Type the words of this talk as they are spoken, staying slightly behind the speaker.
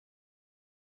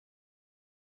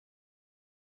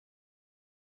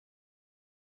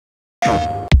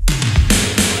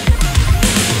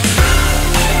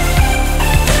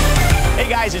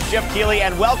Keeley,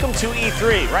 and welcome to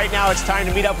E3. Right now, it's time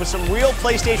to meet up with some real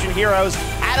PlayStation heroes,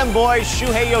 Adam Boyes,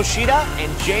 Shuhei Yoshida,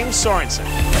 and James Sorensen.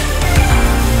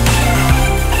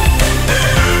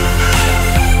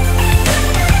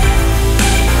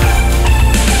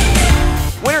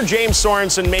 Winner James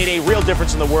Sorensen made a real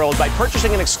difference in the world by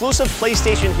purchasing an exclusive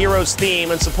PlayStation Heroes theme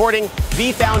and supporting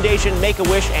V Foundation,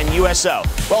 Make-A-Wish, and USO.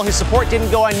 Well, his support didn't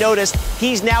go unnoticed.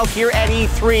 He's now here at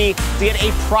E3 to get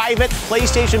a private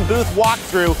PlayStation booth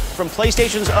walkthrough from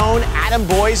PlayStation's own Adam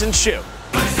Boyes and Shu.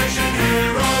 PlayStation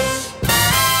Heroes.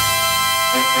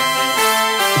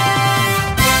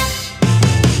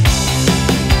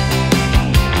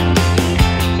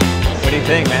 What do you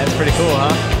think, man? It's pretty cool,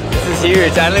 huh? This is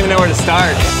huge. I don't even know where to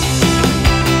start.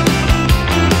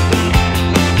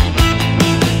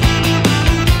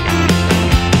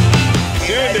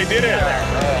 Dude, they did it.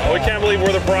 We can't believe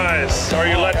we're the prize. Are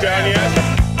you let down yet?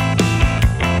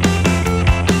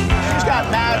 Shu's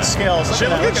got mad skills. Look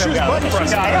at Shu's button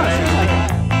press.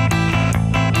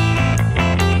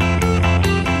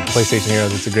 PlayStation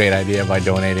Heroes, it's a great idea by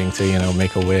donating to,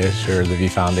 Make-A-Wish or the V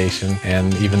Foundation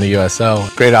and even the USO.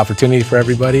 Great opportunity for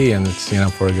everybody, and it's,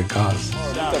 for a good cause.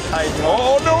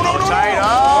 Oh, no. Tight.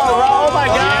 Oh my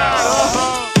God. Yes.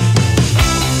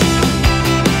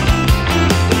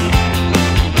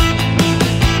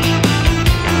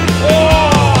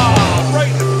 Oh,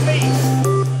 right in the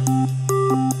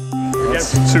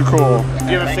face. It's too cool.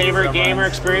 Do you have a favorite game or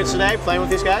experience today playing with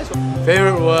these guys?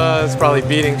 Favorite was probably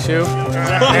beating Shu.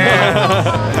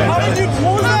 How did you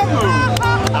pull that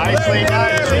move? Nicely.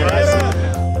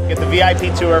 Get the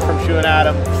VIP tour from Shu and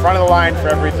Adam, front of the line for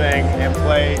everything, and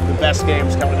play the best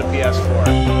games coming to PS4.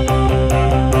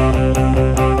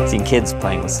 Seeing kids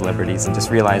playing with celebrities and just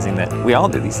realizing that we all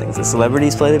do these things. The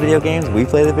celebrities play the video games, we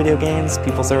play the video games,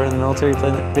 people serving in the military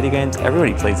play the video games,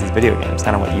 everybody plays these video games.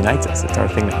 Kind of what unites us. It's our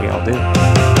thing that we all do.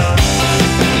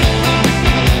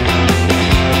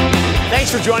 Thanks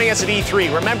for joining us at E3.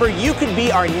 Remember, you could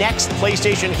be our next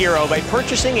PlayStation hero by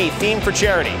purchasing a theme for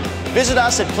charity. Visit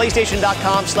us at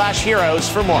PlayStation.com/heroes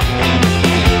for more.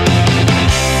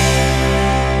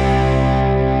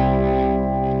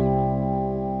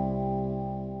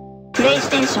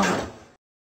 PlayStation